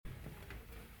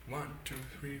One, two,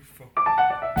 three, four.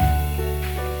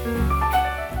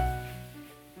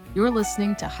 You're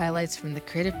listening to highlights from the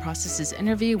Creative Processes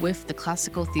interview with the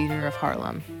Classical Theater of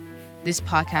Harlem. This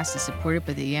podcast is supported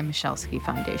by the Jan Michalski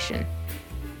Foundation.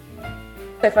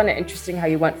 I found it interesting how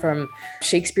you went from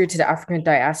Shakespeare to the African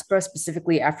diaspora,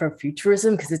 specifically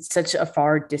Afrofuturism, because it's such a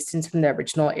far distance from the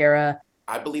original era.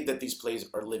 I believe that these plays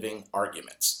are living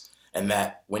arguments, and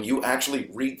that when you actually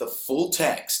read the full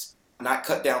text, not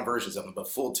cut down versions of them, but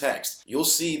full text, you'll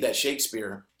see that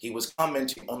Shakespeare, he was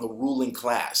commenting on the ruling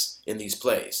class in these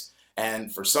plays.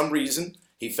 And for some reason,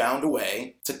 he found a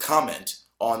way to comment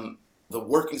on the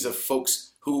workings of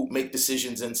folks who make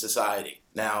decisions in society.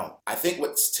 Now, I think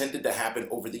what's tended to happen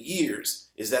over the years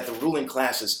is that the ruling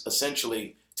class has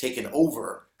essentially taken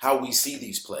over how we see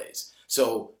these plays.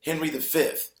 So Henry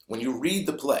V, when you read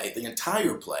the play, the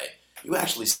entire play, you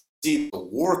actually see the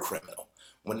war criminal.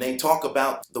 When they talk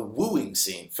about the wooing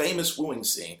scene, famous wooing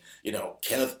scene,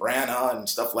 Kenneth Branagh and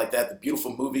stuff like that, the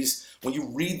beautiful movies, when you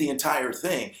read the entire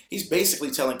thing, he's basically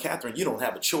telling Catherine, you don't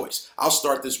have a choice. I'll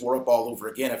start this war up all over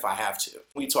again if I have to.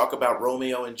 We talk about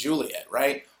Romeo and Juliet,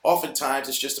 right? Oftentimes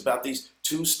it's just about these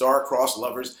two star-crossed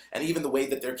lovers, and even the way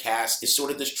that they're cast is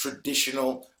sort of this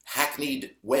traditional,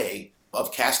 hackneyed way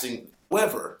of casting.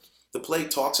 However, the play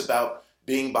talks about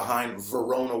being behind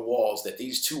Verona walls, that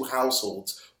these two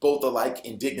households, both alike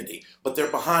in dignity, but they're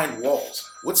behind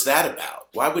walls. What's that about?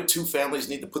 Why would two families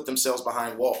need to put themselves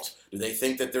behind walls? Do they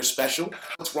think that they're special?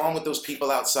 What's wrong with those people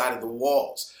outside of the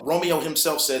walls? Romeo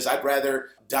himself says, I'd rather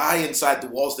die inside the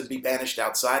walls than be banished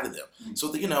outside of them.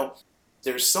 So,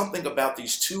 there's something about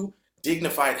these two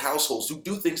dignified households who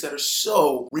do things that are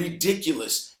so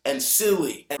ridiculous and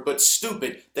silly but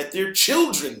stupid that their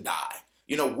children die.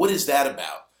 What is that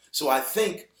about? So I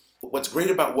think what's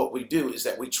great about what we do is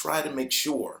that we try to make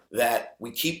sure that we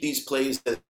keep these plays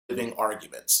as living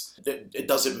arguments. It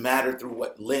doesn't matter through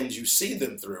what lens you see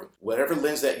them through. Whatever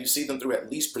lens that you see them through,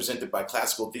 at least presented by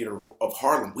Classical Theater of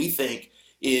Harlem, we think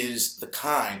is the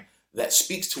kind that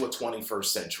speaks to a 21st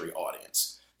century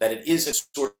audience. That it isn't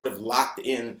sort of locked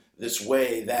in this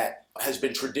way that has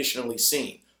been traditionally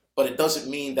seen. But it doesn't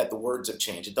mean that the words have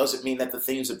changed. It doesn't mean that the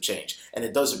themes have changed. And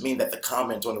it doesn't mean that the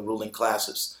comment on the ruling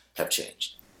classes have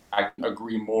changed. I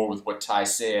agree more with what Ty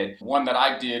said. One that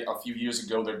I did a few years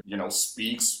ago that,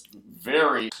 speaks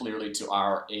very clearly to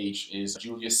our age is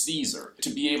Julius Caesar. To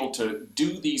be able to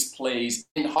do these plays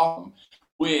in Harlem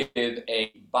with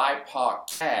a BIPOC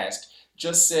cast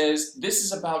just says this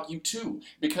is about you too.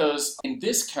 Because in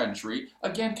this country,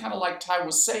 again, kind of like Ty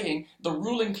was saying, the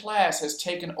ruling class has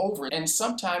taken over and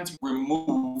sometimes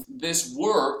remove this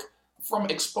work from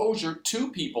exposure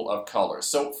to people of color.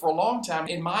 So for a long time,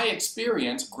 in my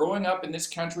experience, growing up in this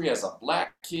country as a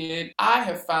black kid, I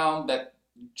have found that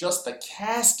just the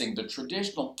casting, the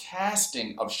traditional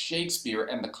casting of Shakespeare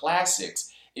and the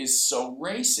classics is so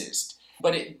racist.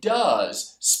 But it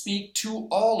does speak to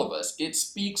all of us. It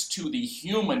speaks to the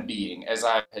human being, as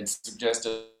I had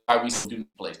suggested, how we do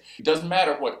plays. It doesn't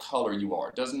matter what color you are.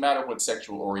 It doesn't matter what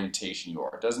sexual orientation you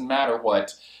are. It doesn't matter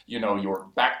what, your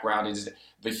background is.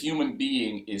 The human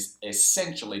being is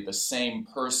essentially the same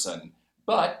person.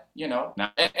 But,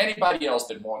 not anybody else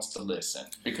that wants to listen,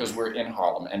 because we're in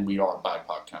Harlem and we are a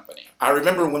BIPOC company. I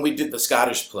remember when we did the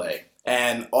Scottish play,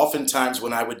 and oftentimes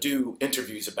when I would do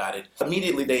interviews about it,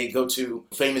 immediately they go to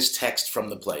famous text from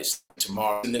the play.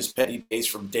 Tomorrow in this petty days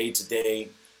from day to day,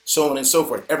 so on and so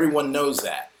forth. Everyone knows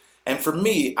that. And for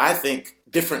me, I think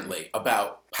differently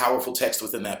about powerful text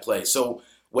within that play. So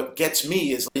what gets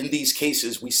me is in these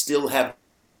cases, we still have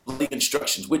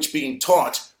instructions, which being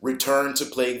taught, return to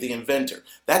plague the inventor.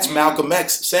 That's Malcolm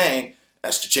X saying,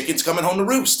 that's the chickens coming home to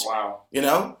roost. Wow.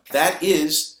 That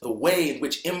is the way in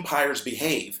which empires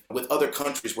behave with other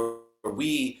countries where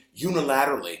we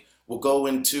unilaterally will go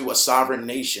into a sovereign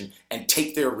nation and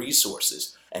take their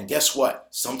resources. And guess what?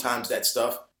 Sometimes that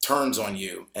stuff turns on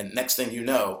you. And next thing you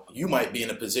know, you might be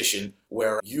in a position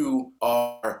where you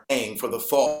are paying for the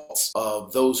faults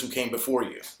of those who came before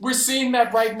you. We're seeing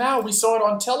that right now. We saw it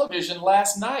on television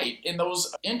last night in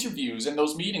those interviews, in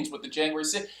those meetings with the January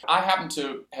 6th. I happen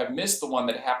to have missed the one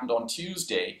that happened on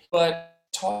Tuesday, but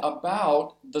talk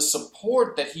about the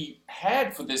support that he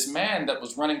had for this man that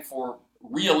was running for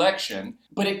re-election,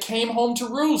 but it came home to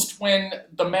roost when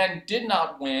the man did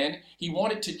not win. He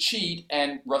wanted to cheat,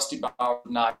 and Rusty Bauer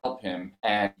did not help him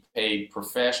and paid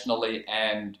professionally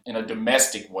and in a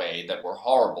domestic way that were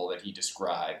horrible that he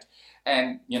described.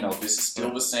 And, this is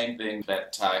still the same thing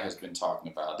that Ty has been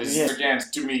talking about. This, again,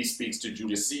 to me, speaks to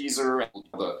Julius Caesar and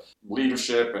the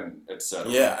leadership and et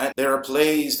cetera. Yeah, and there are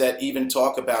plays that even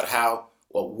talk about how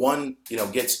well, one,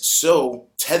 gets so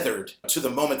tethered to the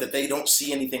moment that they don't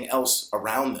see anything else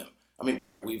around them. I mean,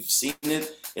 we've seen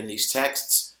it in these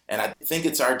texts, and I think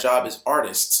it's our job as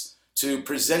artists to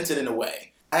present it in a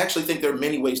way. I actually think there are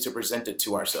many ways to present it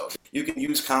to ourselves. You can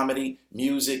use comedy,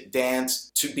 music,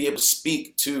 dance to be able to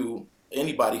speak to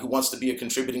anybody who wants to be a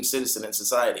contributing citizen in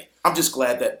society. I'm just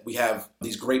glad that we have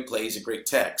these great plays and great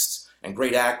texts and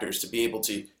great actors to be able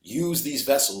to use these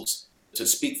vessels to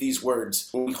speak these words.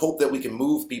 We hope that we can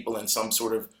move people in some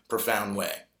sort of profound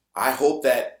way. I hope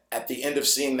that at the end of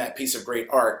seeing that piece of great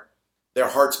art, their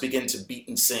hearts begin to beat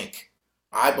in sync.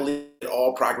 I believe that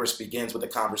all progress begins with a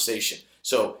conversation.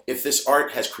 So if this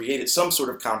art has created some sort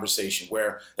of conversation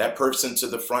where that person to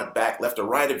the front, back, left, or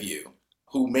right of you,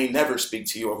 who may never speak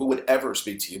to you or who would ever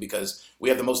speak to you, because we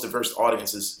have the most diverse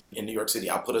audiences in New York City.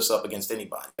 I'll put us up against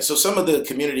anybody. So some of the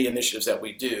community initiatives that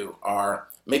we do are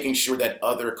making sure that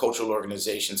other cultural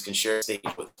organizations can share stage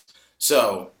with us.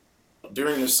 So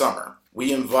during the summer,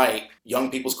 we invite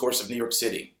Young People's Chorus of New York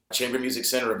City, Chamber Music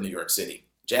Center of New York City,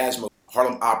 Jazzmobile,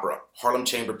 Harlem Opera, Harlem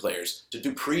Chamber Players to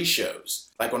do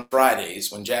pre-shows. Like on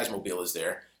Fridays when Jazzmobile is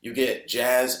there, you get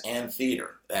jazz and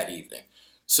theater that evening.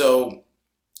 So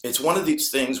it's one of these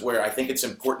things where I think it's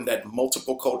important that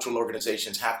multiple cultural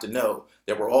organizations have to know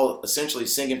that we're all essentially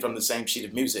singing from the same sheet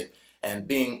of music and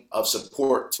being of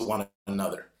support to one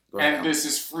another. And this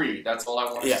is free. That's all I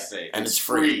want to say. And it's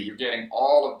free. You're getting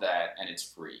all of that, and it's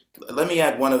free. Let me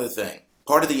add one other thing.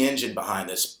 Part of the engine behind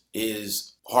this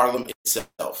is Harlem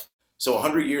itself. So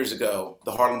 100 years ago,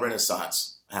 the Harlem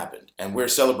Renaissance happened, and we're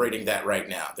celebrating that right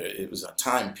now. It was a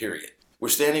time period. We're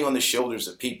standing on the shoulders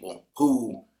of people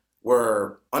who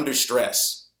were under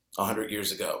stress 100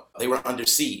 years ago. They were under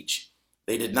siege.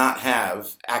 They did not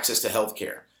have access to health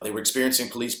care. They were experiencing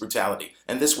police brutality.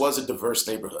 And this was a diverse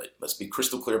neighborhood. Let's be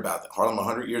crystal clear about that. Harlem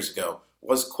 100 years ago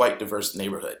was quite diverse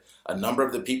neighborhood. A number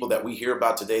of the people that we hear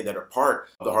about today that are part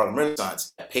of the Harlem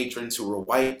Renaissance, patrons who were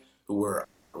white, who were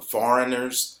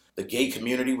foreigners. The gay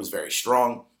community was very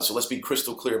strong. So let's be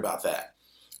crystal clear about that.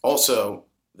 Also,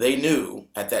 they knew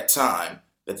at that time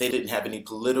that they didn't have any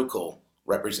political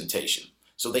representation.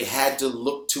 So they had to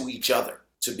look to each other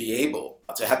to be able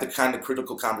to have the kind of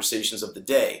critical conversations of the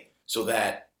day, so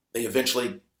that they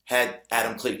eventually had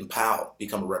Adam Clayton Powell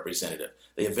become a representative.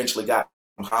 They eventually got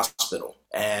him hospital.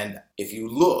 And if you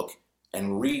look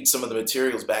and read some of the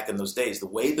materials back in those days, the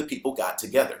way the people got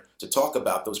together to talk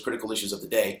about those critical issues of the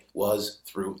day was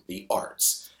through the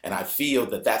arts. And I feel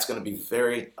that that's going to be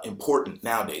very important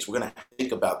nowadays. We're going to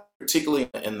think about, particularly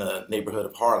in the neighborhood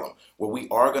of Harlem, where we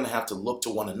are going to have to look to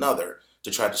one another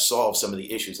to try to solve some of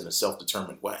the issues in a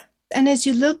self-determined way. And as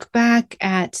you look back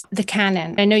at the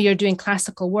canon, I know you're doing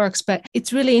classical works, but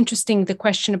it's really interesting, the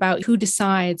question about who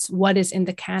decides what is in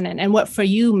the canon and what for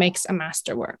you makes a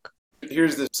masterwork.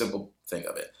 Here's the simple thing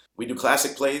of it. We do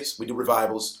classic plays, we do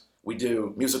revivals, we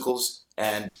do musicals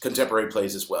and contemporary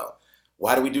plays as well.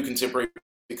 Why do we do contemporary?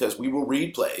 Because we will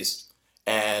read plays,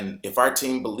 and if our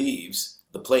team believes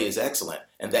the play is excellent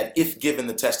and that if given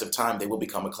the test of time, they will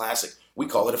become a classic, we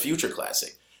call it a future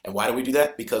classic. And why do we do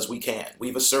that? Because we can.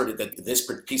 We've asserted that this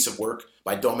piece of work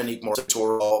by Dominique Moore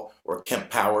or Kemp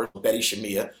Powers, Betty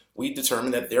Shamia, we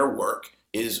determined that their work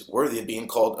is worthy of being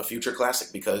called a future classic,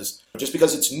 because just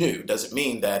because it's new doesn't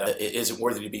mean that it isn't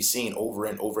worthy to be seen over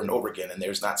and over and over again, and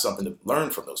there's not something to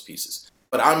learn from those pieces.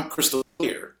 But I'm crystal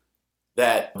clear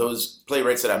that those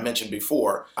playwrights that I mentioned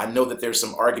before, I know that there's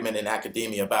some argument in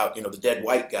academia about, the dead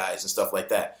white guys and stuff like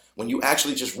that. When you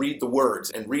actually just read the words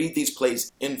and read these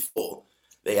plays in full,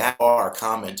 they are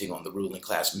commenting on the ruling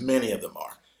class. Many of them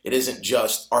are. It isn't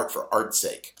just art for art's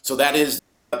sake. So that is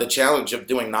the challenge of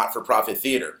doing not-for-profit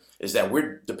theater, is that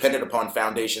we're dependent upon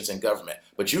foundations and government.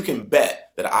 But you can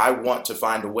bet that I want to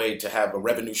find a way to have a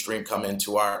revenue stream come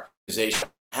into our organization.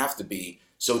 I have to be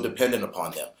so dependent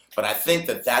upon them. But I think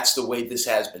that that's the way this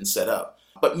has been set up.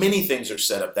 But many things are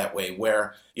set up that way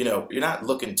where, you're not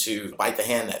looking to bite the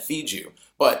hand that feeds you,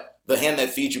 but the hand that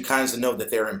feeds you kinds of know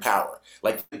that they're in power.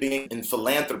 Like being in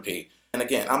philanthropy. And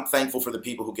again, I'm thankful for the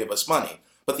people who give us money.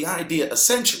 But the idea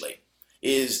essentially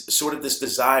is sort of this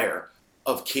desire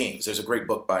of kings. There's a great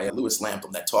book by Louis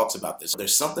Lampton that talks about this.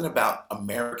 There's something about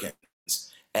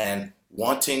Americans and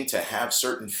wanting to have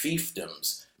certain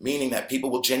fiefdoms, meaning that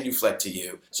people will genuflect to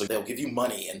you, so they'll give you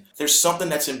money. And there's something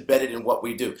that's embedded in what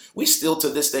we do. We still, to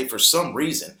this day, for some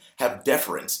reason, have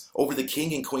deference over the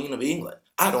King and Queen of England.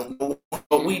 I don't know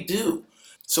what we do.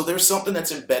 So there's something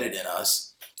that's embedded in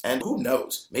us. And who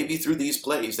knows, maybe through these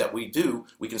plays that we do,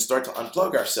 we can start to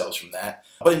unplug ourselves from that.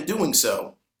 But in doing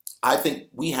so, I think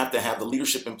we have to have the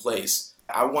leadership in place.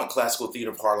 I want Classical Theater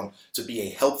of Harlem to be a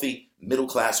healthy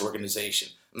middle-class organization.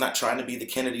 I'm not trying to be the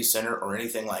Kennedy Center or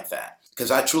anything like that.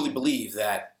 Because I truly believe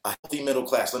that a healthy middle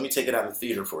class, let me take it out of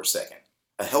theater for a second.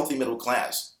 A healthy middle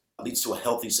class leads to a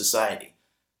healthy society.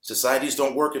 Societies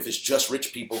don't work if it's just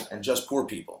rich people and just poor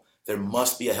people. There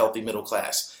must be a healthy middle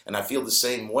class. And I feel the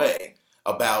same way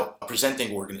about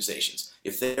presenting organizations.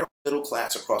 If there are middle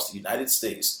class across the United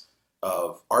States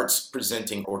of arts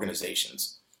presenting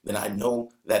organizations, then I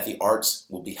know that the arts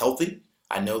will be healthy.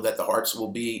 I know that the arts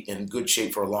will be in good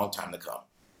shape for a long time to come.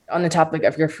 On the topic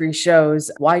of your free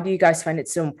shows, why do you guys find it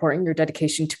so important, your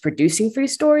dedication to producing free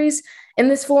stories in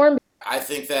this form? I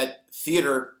think that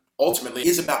theater ultimately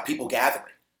is about people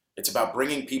gathering. It's about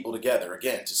bringing people together,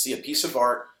 again, to see a piece of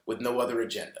art with no other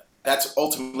agenda. That's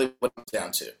ultimately what it comes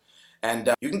down to.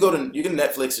 And you can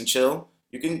Netflix and chill.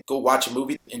 You can go watch a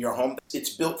movie in your home.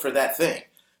 It's built for that thing.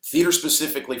 Theater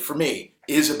specifically, for me,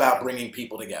 is about bringing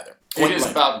people together. It is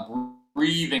about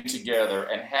breathing together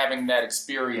and having that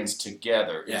experience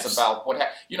together. Yes. It's about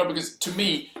because to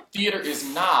me, theater is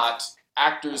not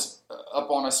actors up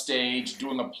on a stage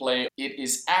doing a play. It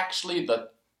is actually the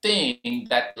thing,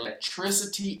 that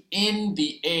electricity in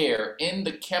the air, in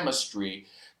the chemistry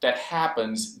that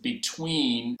happens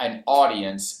between an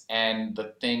audience and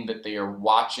the thing that they are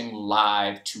watching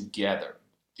live together.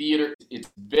 Theater, it's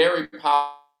very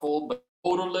powerful, but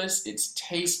odorless, it's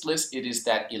tasteless. It is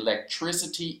that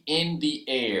electricity in the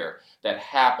air that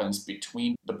happens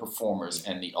between the performers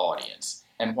and the audience.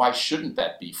 And why shouldn't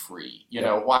that be free?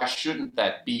 Why shouldn't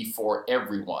that be for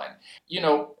everyone?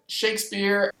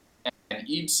 Shakespeare and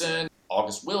Ibsen,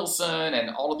 August Wilson, and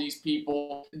all of these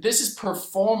people, this is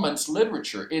performance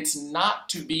literature. It's not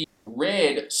to be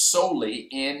read solely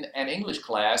in an English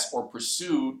class or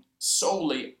pursued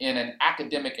solely in an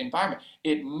academic environment.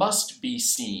 It must be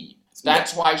seen.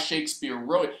 That's why Shakespeare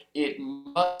wrote it. It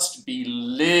must be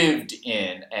lived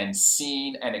in and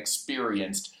seen and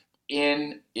experienced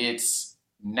in its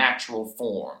natural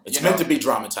form. It's meant to be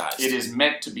dramatized. It is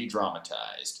meant to be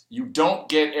dramatized. You don't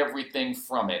get everything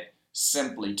from it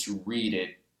simply to read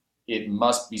it. It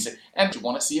must be said. And you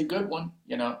want to see a good one,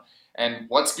 And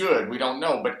what's good, we don't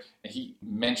know. But he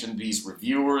mentioned these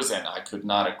reviewers, and I could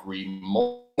not agree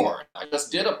more. I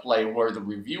just did a play where the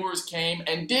reviewers came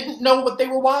and didn't know what they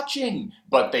were watching,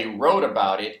 but they wrote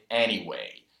about it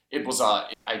anyway. It was,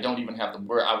 I don't even have the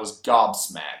word, I was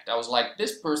gobsmacked. I was like,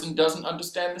 this person doesn't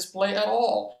understand this play at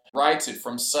all. Writes it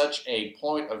from such a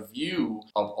point of view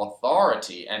of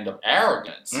authority and of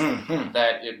arrogance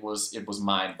that it was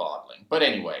mind-boggling. But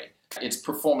anyway, it's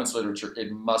performance literature.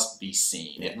 It must be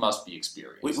seen. It must be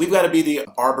experienced. We've got to be the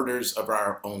arbiters of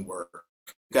our own work.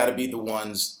 We've got to be the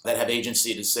ones that have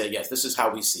agency to say, yes, this is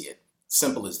how we see it.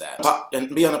 Simple as that.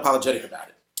 And be unapologetic about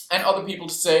it. And other people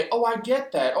to say, oh, I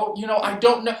get that. Oh, I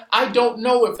don't know. I don't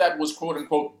know if that was quote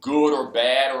unquote good or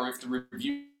bad, or if the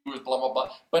review was blah, blah, blah.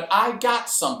 But I got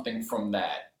something from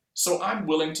that. So I'm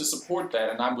willing to support that,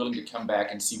 and I'm willing to come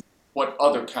back and see what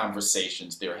other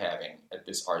conversations they're having at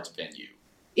this arts venue.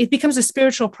 It becomes a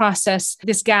spiritual process,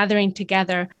 this gathering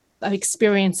together of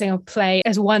experiencing a play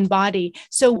as one body.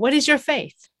 So what is your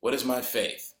faith? What is my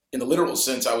faith? In the literal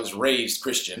sense, I was raised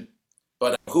Christian,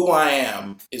 but who I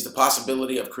am is the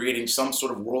possibility of creating some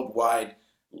sort of worldwide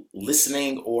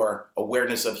listening or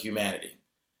awareness of humanity.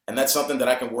 And that's something that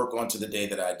I can work on to the day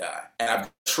that I die. And I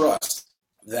trust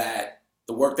that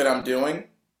the work that I'm doing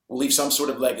will leave some sort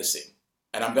of legacy.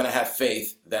 And I'm going to have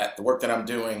faith that the work that I'm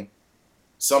doing,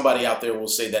 somebody out there will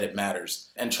say that it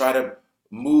matters and try to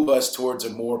move us towards a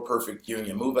more perfect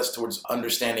union, move us towards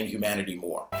understanding humanity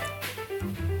more.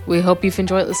 We hope you've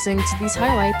enjoyed listening to these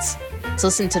highlights. To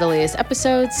listen to the latest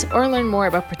episodes or learn more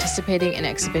about participating in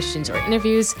exhibitions or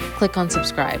interviews, click on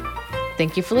subscribe.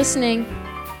 Thank you for listening.